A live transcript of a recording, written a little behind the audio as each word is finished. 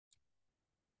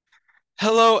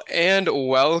Hello and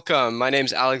welcome. My name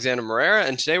is Alexander Moreira,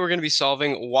 and today we're going to be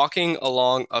solving walking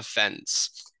along a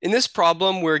fence. In this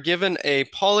problem, we're given a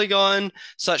polygon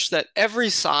such that every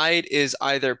side is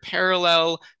either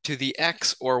parallel to the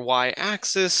x or y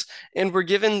axis, and we're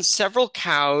given several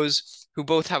cows who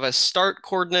both have a start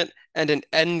coordinate and an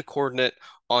end coordinate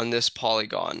on this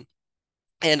polygon.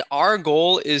 And our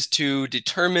goal is to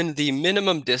determine the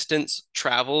minimum distance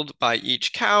traveled by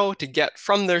each cow to get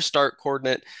from their start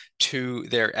coordinate to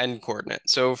their end coordinate.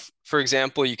 So for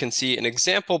example, you can see an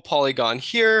example polygon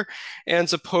here, and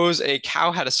suppose a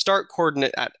cow had a start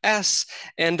coordinate at S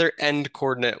and their end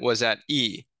coordinate was at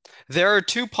E. There are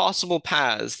two possible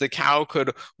paths. The cow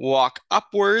could walk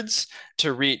upwards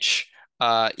to reach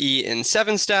E in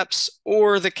 7 steps,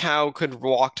 or the cow could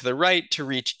walk to the right to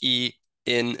reach E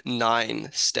in 9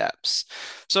 steps.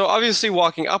 So obviously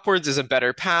walking upwards is a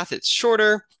better path. It's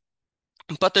shorter,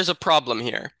 but there's a problem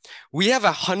here. We have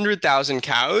 100,000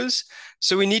 cows,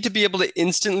 so we need to be able to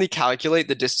instantly calculate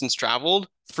the distance traveled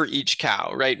for each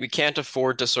cow, right? We can't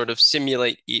afford to sort of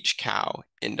simulate each cow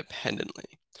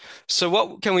independently. So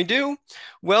what can we do?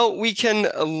 Well, we can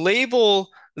label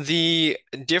the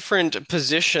different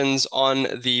positions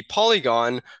on the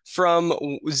polygon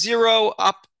from 0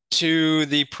 up to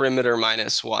the perimeter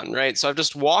 -1, right? So I've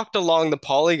just walked along the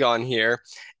polygon here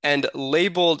and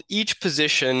labeled each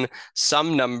position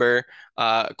some number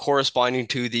corresponding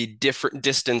to the different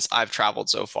distance I've traveled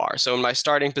so far. So in my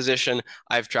starting position,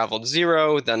 I've traveled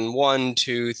 0, then 1,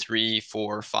 2, 3,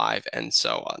 4, 5, and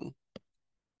so on.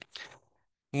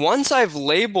 Once I've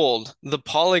labeled the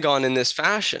polygon in this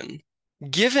fashion,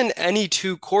 given any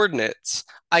two coordinates,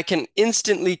 I can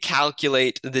instantly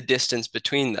calculate the distance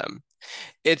between them.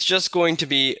 It's just going to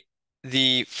be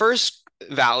the first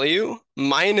value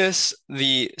minus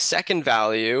the second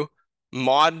value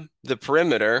mod the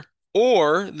perimeter,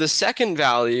 or the second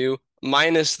value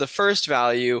minus the first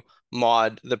value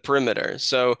mod the perimeter.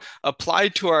 So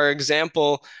applied to our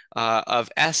example of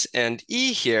S and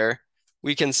E here,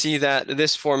 we can see that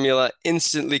this formula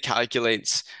instantly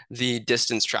calculates the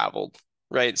distance traveled,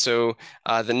 right? So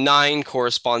the 9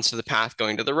 corresponds to the path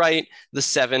going to the right, the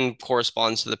 7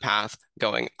 corresponds to the path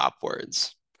going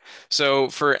upwards. So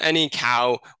for any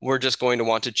cow, we're just going to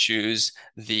want to choose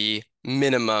the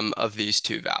minimum of these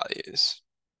two values.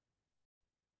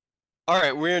 All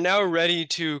right, we're now ready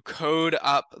to code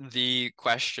up the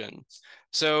question.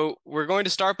 So we're going to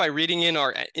start by reading in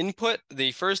our input.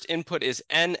 The first input is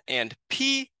N and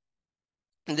P.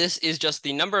 This is just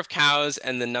the number of cows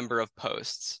and the number of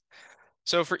posts.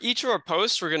 So for each of our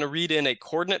posts, we're going to read in a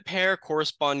coordinate pair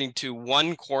corresponding to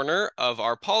one corner of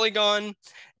our polygon.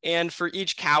 And for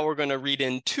each cow, we're going to read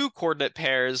in 2 coordinate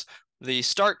pairs, the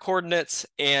start coordinates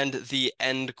and the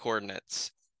end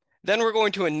coordinates. Then we're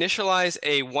going to initialize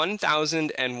a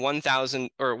 1000 and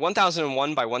 1000 or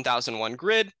 1001 by 1001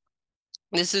 grid.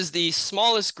 This is the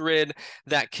smallest grid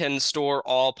that can store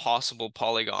all possible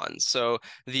polygons. So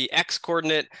the x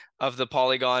coordinate of the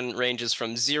polygon ranges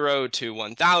from 0 to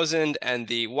 1000, and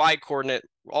the y coordinate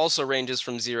also ranges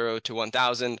from 0 to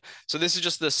 1000. So this is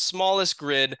just the smallest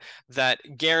grid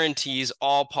that guarantees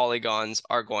all polygons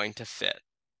are going to fit.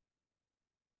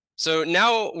 So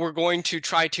now we're going to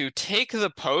try to take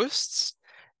the posts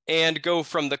and go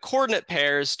from the coordinate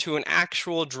pairs to an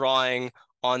actual drawing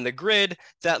on the grid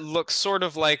that looks sort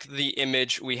of like the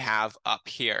image we have up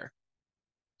here.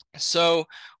 So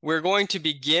we're going to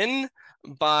begin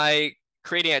by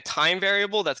creating a time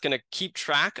variable that's going to keep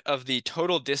track of the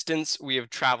total distance we have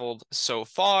traveled so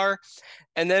far.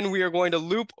 And then we are going to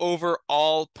loop over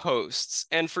all posts.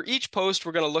 And for each post,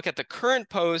 we're going to look at the current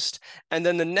post and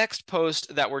then the next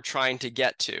post that we're trying to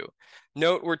get to.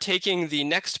 Note we're taking the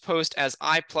next post as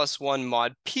I+1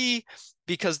 mod P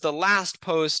because the last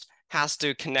post has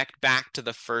to connect back to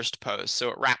the first post, so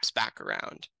it wraps back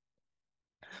around.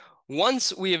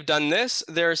 Once we have done this,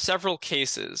 there are several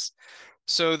cases.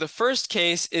 So the first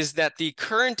case is that the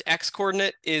current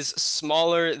x-coordinate is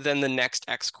smaller than the next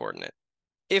x-coordinate.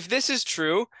 If this is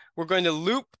true, we're going to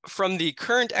loop from the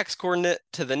current x-coordinate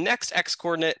to the next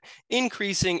x-coordinate,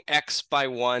 increasing x by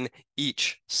 1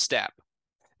 each step.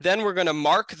 Then we're going to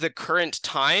mark the current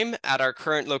time at our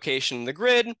current location in the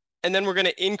grid, and then we're going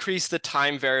to increase the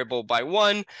time variable by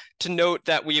 1 to note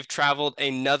that we have traveled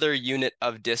another unit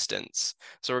of distance.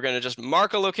 So we're going to just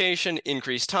mark a location,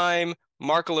 increase time,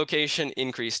 mark a location,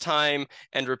 increase time,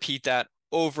 and repeat that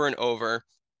over and over.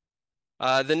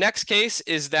 The next case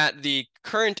is that the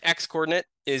current x-coordinate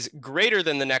is greater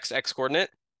than the next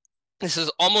x-coordinate, This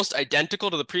is almost identical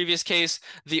to the previous case.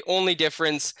 The only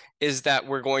difference is that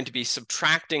we're going to be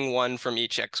subtracting 1 from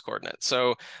each x coordinate.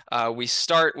 So we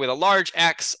start with a large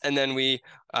x, and then we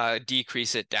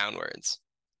decrease it downwards.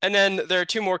 And then there are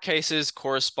 2 more cases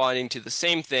corresponding to the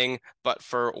same thing, but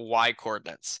for y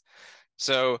coordinates.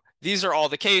 So these are all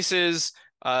the cases.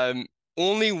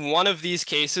 Only one of these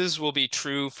cases will be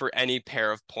true for any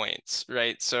pair of points,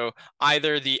 right? So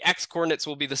either the x coordinates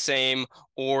will be the same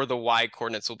or the y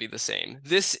coordinates will be the same.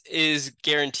 This is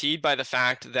guaranteed by the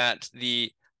fact that the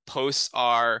posts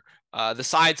are, the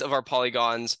sides of our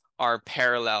polygons are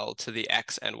parallel to the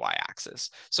x and y axis.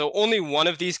 So only one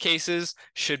of these cases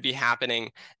should be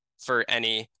happening for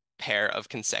any pair of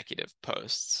consecutive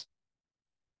posts.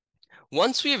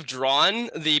 Once we have drawn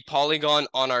the polygon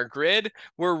on our grid,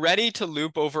 we're ready to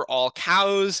loop over all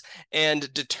cows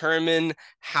and determine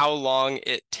how long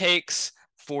it takes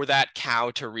for that cow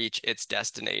to reach its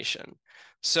destination.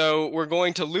 So we're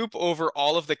going to loop over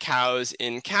all of the cows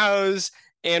in cows,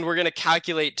 and we're going to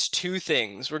calculate 2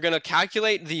 things. We're going to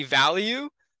calculate the value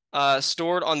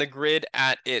stored on the grid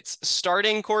at its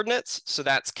starting coordinates, so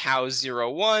that's cow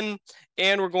 0, 1,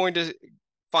 and we're going to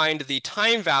find the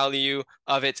time value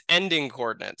of its ending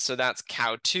coordinates. So that's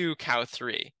cow 2, cow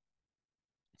 3.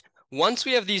 Once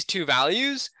we have these 2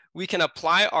 values, we can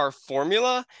apply our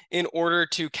formula in order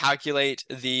to calculate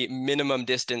the minimum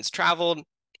distance traveled,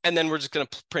 and then we're just going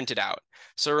to print it out.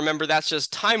 So remember, that's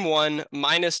just time 1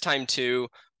 minus time 2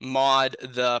 mod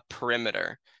the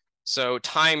perimeter. So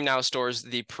time now stores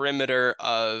the perimeter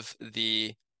of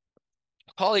the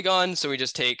polygon, so we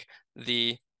just take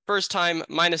the first time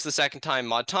minus the second time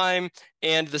mod time,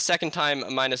 and the second time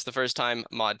minus the first time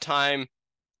mod time,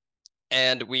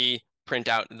 and we print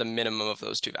out the minimum of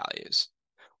those 2 values.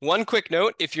 One quick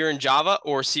note, if you're in Java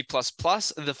or C++,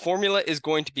 the formula is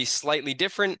going to be slightly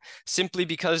different simply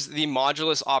because the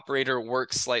modulus operator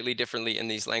works slightly differently in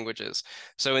these languages.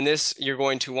 So in this, you're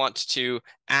going to want to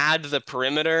add the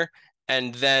perimeter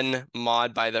and then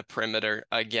mod by the perimeter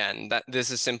again.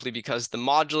 This is simply because the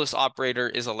modulus operator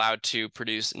is allowed to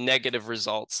produce negative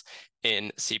results in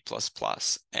C++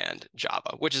 and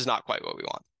Java, which is not quite what we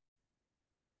want.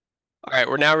 All right,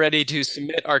 we're now ready to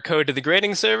submit our code to the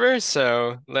grading server,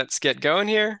 so let's get going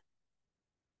here.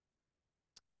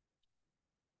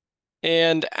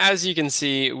 And as you can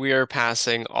see, we are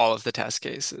passing all of the test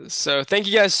cases. So thank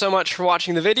you guys so much for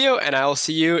watching the video, and I will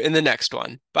see you in the next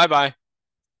one. Bye-bye.